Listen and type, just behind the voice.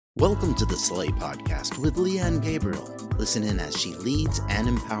Welcome to the Slay Podcast with Leanne Gabriel. Listen in as she leads and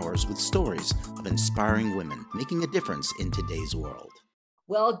empowers with stories of inspiring women making a difference in today's world.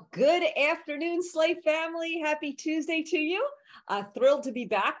 Well, good afternoon, Slay family. Happy Tuesday to you. Thrilled to be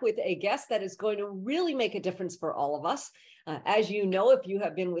back with a guest that is going to really make a difference for all of us. As you know, if you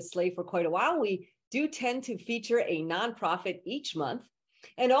have been with Slay for quite a while, we do tend to feature a nonprofit each month.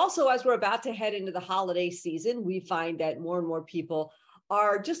 And also, as we're about to head into the holiday season, we find that more and more people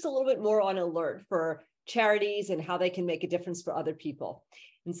are just a little bit more on alert for charities and how they can make a difference for other people.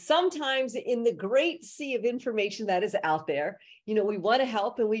 And sometimes in the great sea of information that is out there, we want to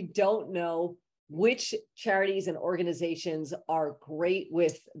help and we don't know which charities and organizations are great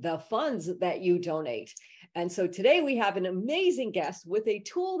with the funds that you donate. And so today we have an amazing guest with a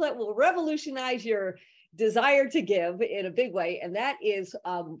tool that will revolutionize your desire to give in a big way, and that is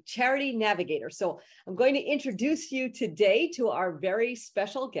Charity Navigator. So I'm going to introduce you today to our very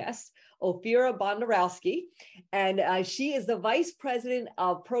special guest, Ophira Bondarowski, and she is the Vice President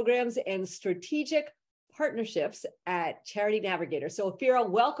of Programs and Strategic Partnerships at Charity Navigator. So Ophira,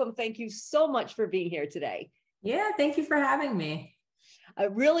 welcome. Thank you so much for being here today. Yeah, thank you for having me. I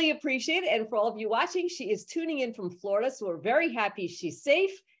really appreciate it. And for all of you watching, she is tuning in from Florida, so we're very happy she's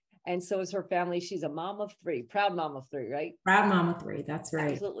safe. And so is her family. She's a mom of three, proud mom of three, right? Proud mom of three, that's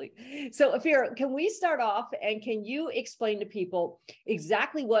right. Absolutely. So Ophira, can we start off and can you explain to people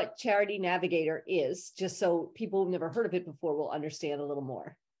exactly what Charity Navigator is, just so people who've never heard of it before will understand a little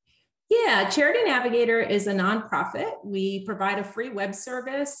more? Yeah, Charity Navigator is a nonprofit. We provide a free web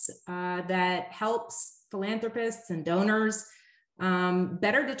service that helps philanthropists and donors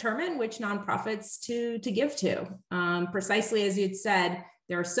better determine which nonprofits to give to. Precisely as you'd said,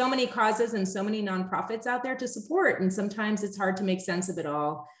 there are so many causes and so many nonprofits out there to support, and sometimes it's hard to make sense of it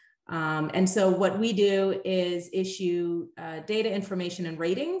all. And so what we do is issue data, information, and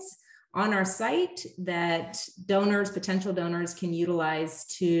ratings on our site that potential donors can utilize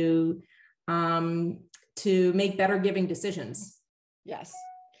to make better giving decisions. Yes.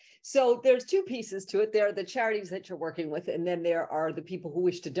 So there's two pieces to it. There are the charities that you're working with, and then there are the people who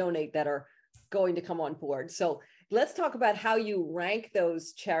wish to donate that are going to come on board. So let's talk about how you rank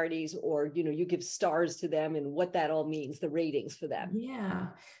those charities, or, you give stars to them and what that all means, the ratings for them. Yeah.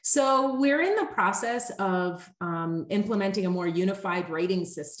 So we're in the process of implementing a more unified rating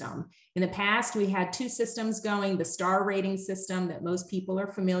system. In the past, we had two systems going, the star rating system that most people are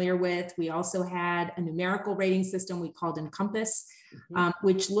familiar with. We also had a numerical rating system we called Encompass,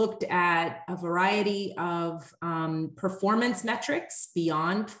 which looked at a variety of performance metrics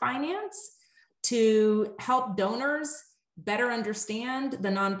beyond finance to help donors better understand the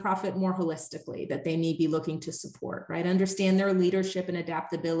nonprofit more holistically that they may be looking to support, right? Understand their leadership and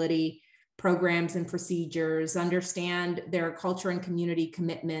adaptability programs and procedures, understand their culture and community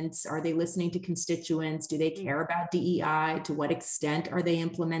commitments. Are they listening to constituents? Do they care about DEI? To what extent are they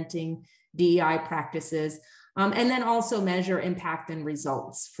implementing DEI practices? And then also measure impact and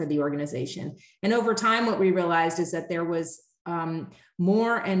results for the organization. And over time, what we realized is that there was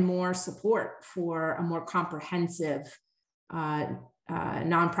more and more support for a more comprehensive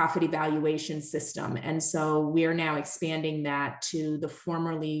nonprofit evaluation system. And so we are now expanding that to the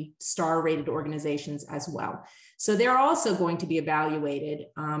formerly star-rated organizations as well. So they're also going to be evaluated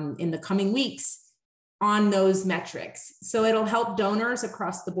in the coming weeks on those metrics. So it'll help donors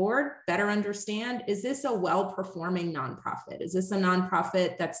across the board better understand, is this a well-performing nonprofit? Is this a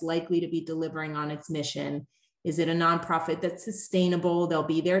nonprofit that's likely to be delivering on its mission? Is it a nonprofit that's sustainable? They'll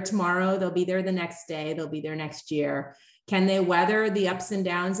be there tomorrow, they'll be there the next day, they'll be there next year. Can they weather the ups and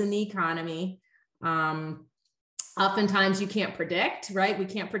downs in the economy? Oftentimes you can't predict, right? We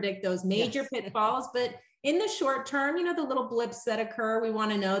can't predict those major pitfalls, but in the short term, the little blips that occur, we want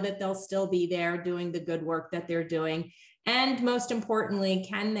to know that they'll still be there doing the good work that they're doing. And most importantly,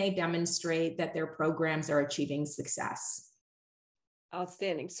 can they demonstrate that their programs are achieving success?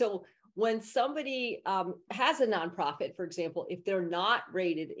 Outstanding. So when somebody has a nonprofit, for example, if they're not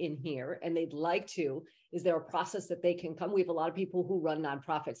rated in here and they'd like to, is there a process that they can come? We have a lot of people who run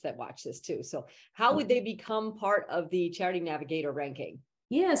nonprofits that watch this too. So how would they become part of the Charity Navigator ranking?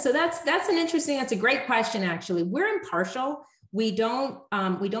 Yeah, so that's a great question, actually. We're impartial. We don't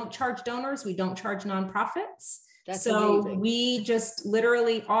charge donors. We don't charge nonprofits. That's so amazing. We just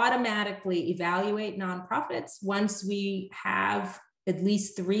literally automatically evaluate nonprofits once we have at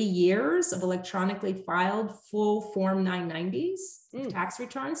least 3 years of electronically filed full Form 990s tax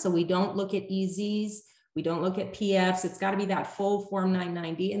returns. So we don't look at EZs, we don't look at PFs. It's got to be that full Form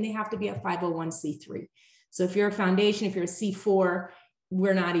 990, and they have to be a 501c3. So if you're a foundation, if you're a C4,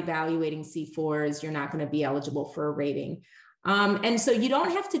 we're not evaluating C4s. You're not going to be eligible for a rating. And so you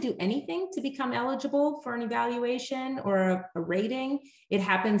don't have to do anything to become eligible for an evaluation or a rating. It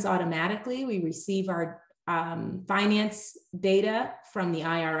happens automatically. We receive our finance data from the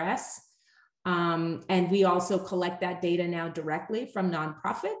IRS. And we also collect that data now directly from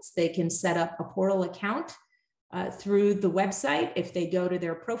nonprofits. They can set up a portal account through the website. If they go to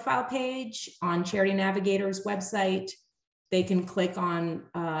their profile page on Charity Navigator's website, they can click on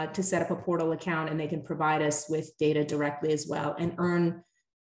to set up a portal account, and they can provide us with data directly as well and earn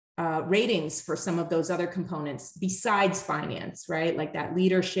ratings for some of those other components besides finance, right? Like that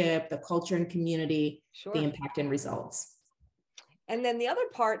leadership, the culture and community, Sure. the impact and results. And then the other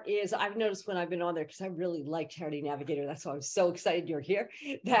part is I've noticed when I've been on there, because I really like Charity Navigator, that's why I'm so excited you're here,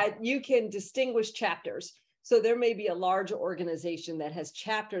 that you can distinguish chapters. So there may be a large organization that has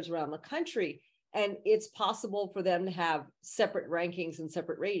chapters around the country, and it's possible for them to have separate rankings and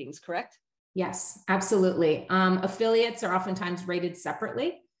separate ratings, correct? Yes, absolutely. Affiliates are oftentimes rated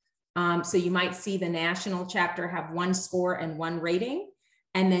separately. So you might see the national chapter have one score and one rating,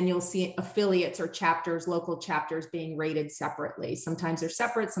 and then you'll see affiliates or chapters, local chapters being rated separately. Sometimes they're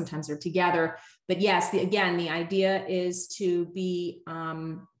separate, sometimes they're together. But yes, again, the idea is to be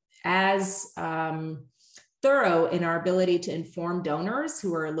as thorough in our ability to inform donors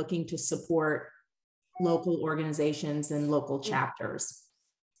who are looking to support local organizations and local chapters.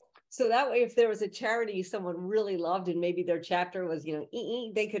 So that way, if there was a charity someone really loved and maybe their chapter was,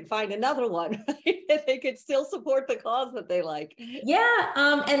 they could find another one. They could still support the cause that they like. Yeah,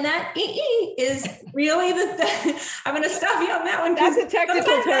 and that is really I'm going to stop you on that one. That's a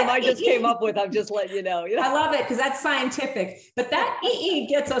technical term I just came up with. I'm just letting you know. I love it because that's scientific. But that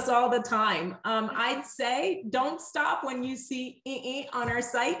gets us all the time. I'd say don't stop when you see on our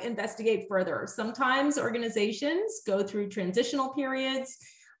site. Investigate further. Sometimes organizations go through transitional periods.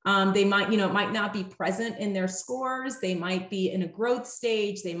 They might, it might not be present in their scores. They might be in a growth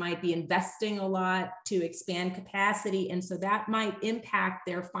stage. They might be investing a lot to expand capacity. And so that might impact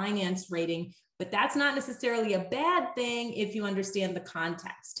their finance rating, but that's not necessarily a bad thing if you understand the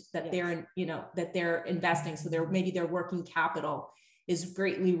context that they're, that they're investing. So maybe their working capital is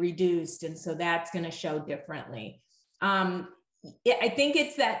greatly reduced. And so that's going to show differently. I think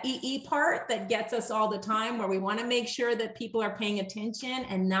it's that EE part that gets us all the time, where we want to make sure that people are paying attention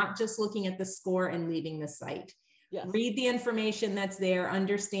and not just looking at the score and leaving the site. Yes. Read the information that's there,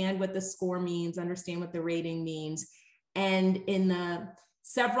 understand what the score means, understand what the rating means. And in the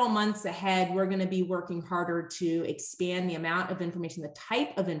several months ahead, we're going to be working harder to expand the amount of information, the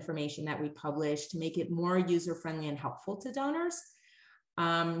type of information that we publish, to make it more user-friendly and helpful to donors.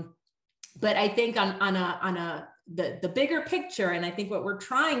 But I think on the bigger picture, and I think what we're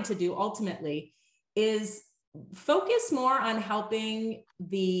trying to do ultimately is focus more on helping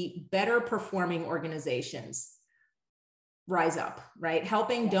the better performing organizations rise up, right?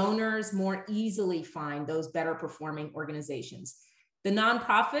 Helping donors more easily find those better performing organizations. The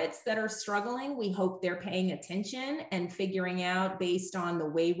nonprofits that are struggling, we hope they're paying attention and figuring out, based on the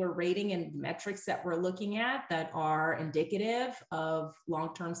way we're rating and metrics that we're looking at that are indicative of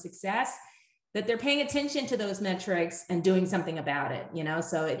long-term success, that they're paying attention to those metrics and doing something about it,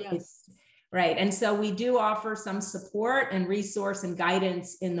 so it's right. And so we do offer some support and resource and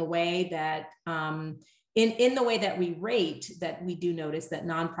guidance in the way that, in the way that we rate, that we do notice that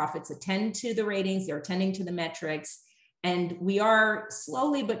nonprofits attend to the ratings, they're attending to the metrics, and we are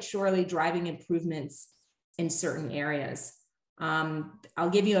slowly but surely driving improvements in certain areas. I'll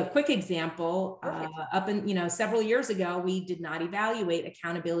give you a quick example. Several years ago, we did not evaluate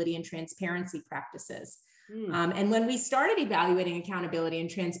accountability and transparency practices. And when we started evaluating accountability and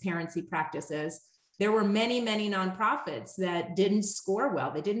transparency practices, there were many, many nonprofits that didn't score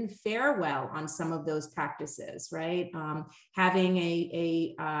well. They didn't fare well on some of those practices, right? Having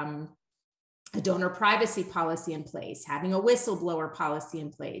a donor privacy policy in place, having a whistleblower policy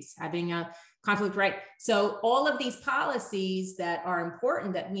in place, having a conflict, right? So all of these policies that are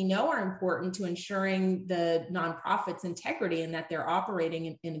important, that we know are important to ensuring the nonprofit's integrity and that they're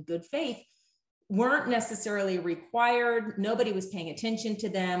operating in good faith, weren't necessarily required. Nobody was paying attention to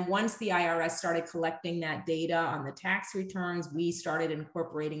them. Once the IRS started collecting that data on the tax returns, we started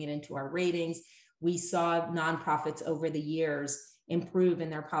incorporating it into our ratings. We saw nonprofits over the years improve in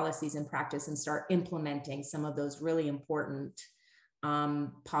their policies and practice and start implementing some of those really important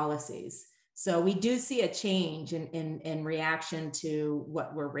policies. So we do see a change in reaction to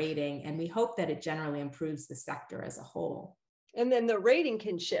what we're rating, and we hope that it generally improves the sector as a whole. And then the rating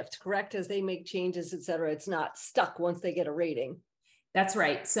can shift, correct? As they make changes, et cetera. It's not stuck once they get a rating. That's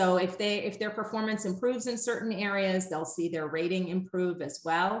right. So if their performance improves in certain areas, they'll see their rating improve as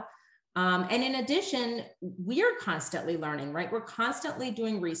well. And in addition, we're constantly learning, right? We're constantly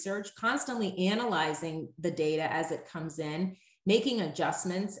doing research, constantly analyzing the data as it comes in, making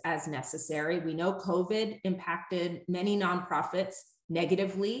adjustments as necessary. We know COVID impacted many nonprofits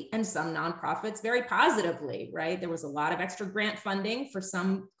negatively and some nonprofits very positively, right? There was a lot of extra grant funding for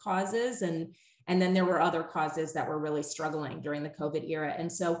some causes, and then there were other causes that were really struggling during the COVID era.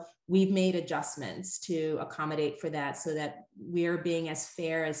 And so we've made adjustments to accommodate for that so that we're being as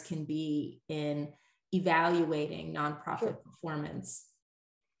fair as can be in evaluating nonprofit performance.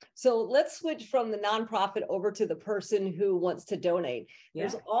 So let's switch from the nonprofit over to the person who wants to donate. Yeah.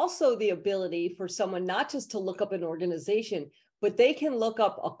 There's also the ability for someone not just to look up an organization, but they can look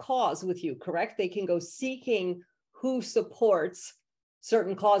up a cause with you, correct? They can go seeking who supports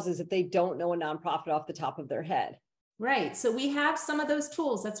certain causes if they don't know a nonprofit off the top of their head. Right. So we have some of those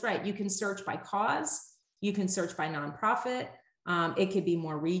tools. That's right. You can search by cause. You can search by nonprofit. It could be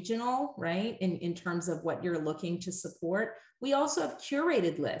more regional, right? In terms of what you're looking to support. We also have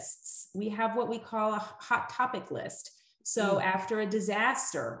curated lists. We have what we call a hot topic list. So after a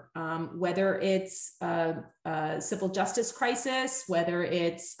disaster, whether it's a civil justice crisis, whether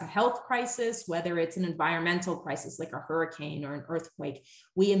it's a health crisis, whether it's an environmental crisis like a hurricane or an earthquake,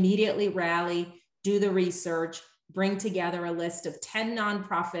 we immediately rally, do the research, bring together a list of 10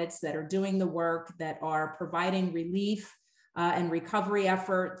 nonprofits that are doing the work, that are providing relief and recovery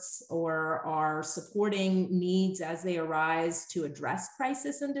efforts, or are supporting needs as they arise to address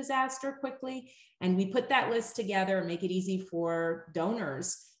crisis and disaster quickly. And we put that list together and make it easy for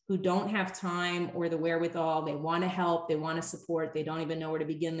donors who don't have time or the wherewithal. They want to help, they want to support, they don't even know where to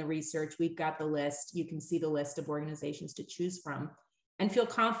begin the research. We've got the list. You can see the list of organizations to choose from and feel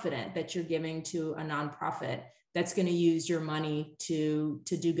confident that you're giving to a nonprofit that's going to use your money to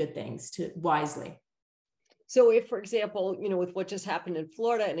do good things wisely. So if, for example, with what just happened in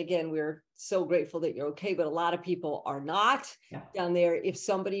Florida, and again, we're so grateful that you're okay, but a lot of people are not down there. If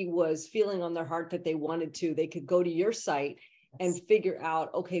somebody was feeling on their heart that they wanted to, they could go to your site and figure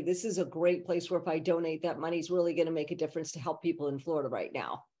out, okay, this is a great place where if I donate, that money's really going to make a difference to help people in Florida right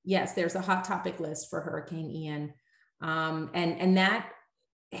now. Yes, there's a hot topic list for Hurricane Ian. And that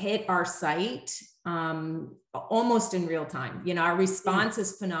hit our site almost in real time. Our response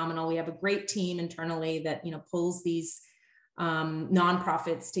is phenomenal. We have a great team internally that, pulls these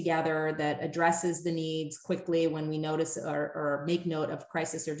nonprofits together, that addresses the needs quickly when we notice or make note of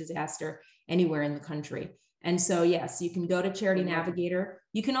crisis or disaster anywhere in the country. And so, yes, you can go to Charity Navigator.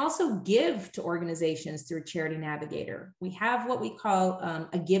 You can also give to organizations through Charity Navigator. We have what we call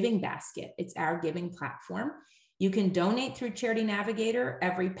a giving basket. It's our giving platform. You can donate through Charity Navigator.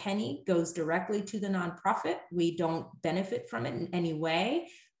 Every penny goes directly to the nonprofit. We don't benefit from it in any way,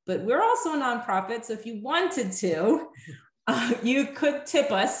 but we're also a nonprofit. So if you wanted to, you could tip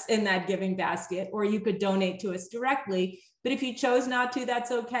us in that giving basket, or you could donate to us directly. But if you chose not to,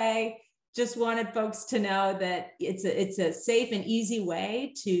 that's okay. Just wanted folks to know that it's a safe and easy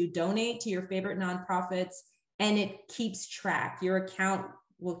way to donate to your favorite nonprofits, and it keeps track. Your account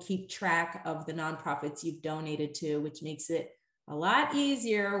will keep track of the nonprofits you've donated to, which makes it a lot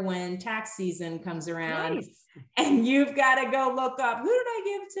easier when tax season comes around and you've got to go look up, who did I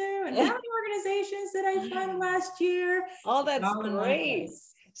give to and how many organizations did I fund last year? Oh, that's great.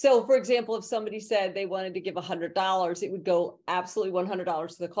 So for example, if somebody said they wanted to give $100, it would go absolutely $100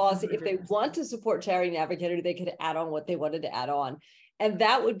 to the cause. 100%. If they want to support Charity Navigator, they could add on what they wanted to add on. And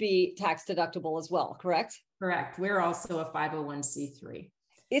that would be tax deductible as well, correct? Correct. We're also a 501c3.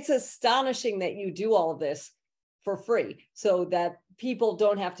 It's astonishing that you do all of this for free so that people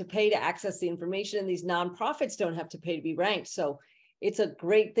don't have to pay to access the information, and these nonprofits don't have to pay to be ranked. So it's a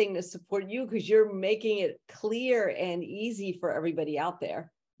great thing to support you because you're making it clear and easy for everybody out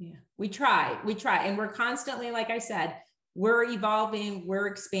there. Yeah, we try. And we're constantly, like I said, we're evolving, we're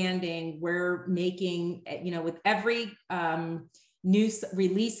expanding, we're making, with every new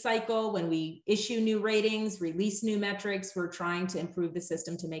release cycle, when we issue new ratings, release new metrics, we're trying to improve the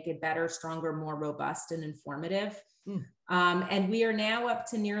system to make it better, stronger, more robust, and informative. And we are now up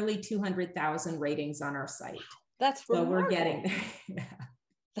to nearly 200,000 ratings on our site. That's remarkable. So we're getting there. Yeah.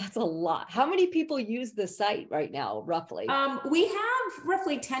 That's a lot. How many people use the site right now, roughly? We have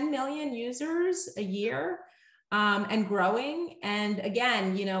roughly 10 million users a year. And growing. And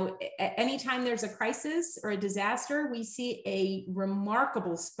again, anytime there's a crisis or a disaster, we see a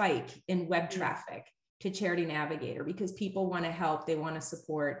remarkable spike in web traffic to Charity Navigator because people want to help, they want to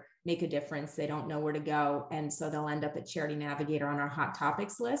support, make a difference, they don't know where to go. And so they'll end up at Charity Navigator on our hot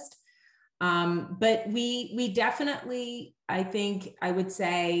topics list. But we definitely, I think I would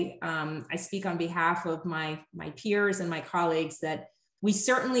say, I speak on behalf of my peers and my colleagues that we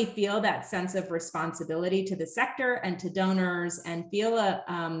certainly feel that sense of responsibility to the sector and to donors, and feel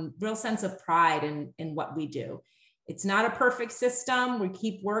a real sense of pride in what we do. It's not a perfect system. We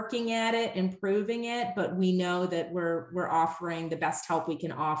keep working at it, improving it, but we know that we're offering the best help we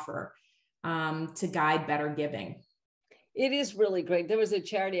can offer to guide better giving. It is really great. There was a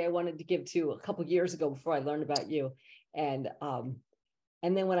charity I wanted to give to a couple of years ago before I learned about you.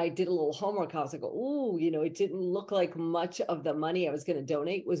 And then when I did a little homework, I was like, oh, it didn't look like much of the money I was going to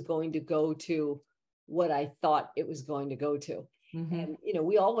donate was going to go to what I thought it was going to go to. Mm-hmm. And,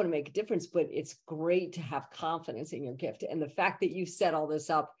 we all want to make a difference, but it's great to have confidence in your gift. And the fact that you set all this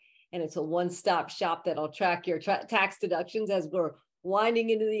up and it's a one-stop shop that'll track your tax deductions as we're winding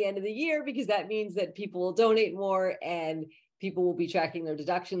into the end of the year, because that means that people will donate more and people will be tracking their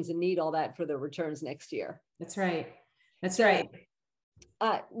deductions and need all that for their returns next year. That's right. That's right.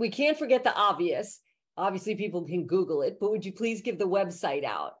 We can't forget the obvious. Obviously, people can Google it, but would you please give the website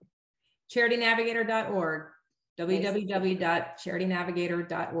out? charitynavigator.org,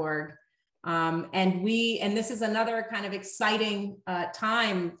 www.charitynavigator.org. And this is another kind of exciting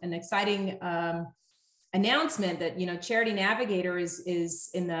time, an exciting announcement that, Charity Navigator is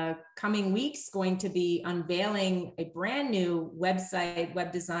in the coming weeks going to be unveiling a brand new website,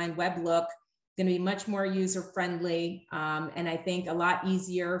 web design, web look. Going to be much more user-friendly, and I think a lot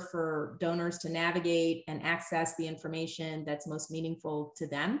easier for donors to navigate and access the information that's most meaningful to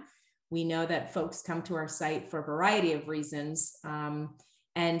them. We know that folks come to our site for a variety of reasons,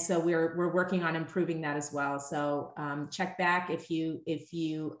 and so we're working on improving that as well. So check back if you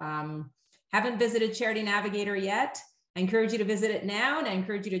haven't visited Charity Navigator yet. I encourage you to visit it now, and I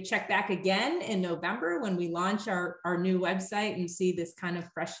encourage you to check back again in November when we launch our new website and see this kind of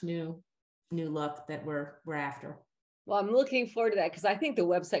fresh new look that we're after. Well, I'm looking forward to that, because I think the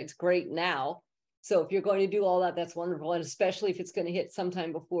website's great now. So if you're going to do all that, that's wonderful. And especially if it's going to hit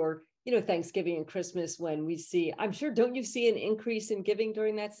sometime before, Thanksgiving and Christmas, when we see, I'm sure, don't you see an increase in giving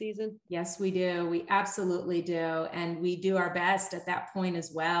during that season? Yes, we do. We absolutely do. And we do our best at that point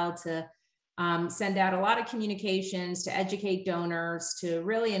as well to send out a lot of communications to educate donors, to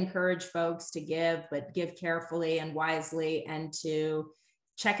really encourage folks to give, but give carefully and wisely, and to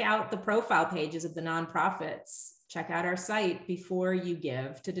check out the profile pages of the nonprofits. Check out our site before you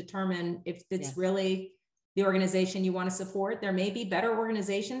give to determine if it's really the organization you want to support. There may be better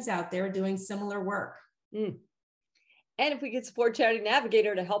organizations out there doing similar work. And if we could support Charity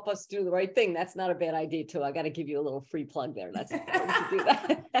Navigator to help us do the right thing, that's not a bad idea too. I got to give you a little free plug there. That's important to do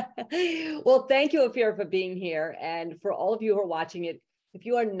that. Well, thank you, Ophira, for being here. And for all of you who are watching it, if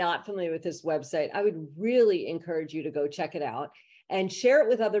you are not familiar with this website, I would really encourage you to go check it out and share it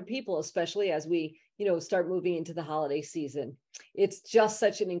with other people, especially as we, start moving into the holiday season. It's just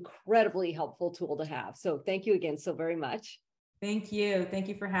such an incredibly helpful tool to have. So thank you again so very much. Thank you. Thank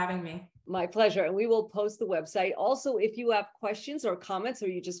you for having me. My pleasure. And we will post the website. Also, if you have questions or comments, or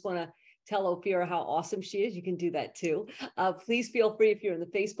you just want to tell Ophira how awesome she is, you can do that too. Please feel free, if you're in the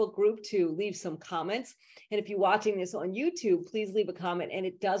Facebook group, to leave some comments. And if you're watching this on YouTube, please leave a comment. And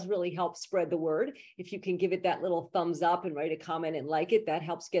it does really help spread the word. If you can give it that little thumbs up and write a comment and like it, that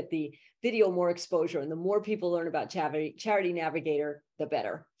helps get the video more exposure. And the more people learn about Charity Navigator, the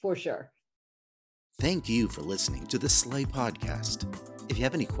better, for sure. Thank you for listening to the Slay Podcast. If you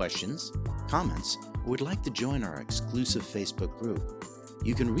have any questions, comments, or would like to join our exclusive Facebook group,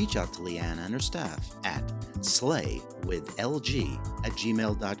 you can reach out to Leanne and her staff at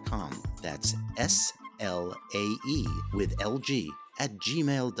slaywithlg@gmail.com. That's SLAE with LG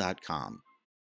 @gmail.com.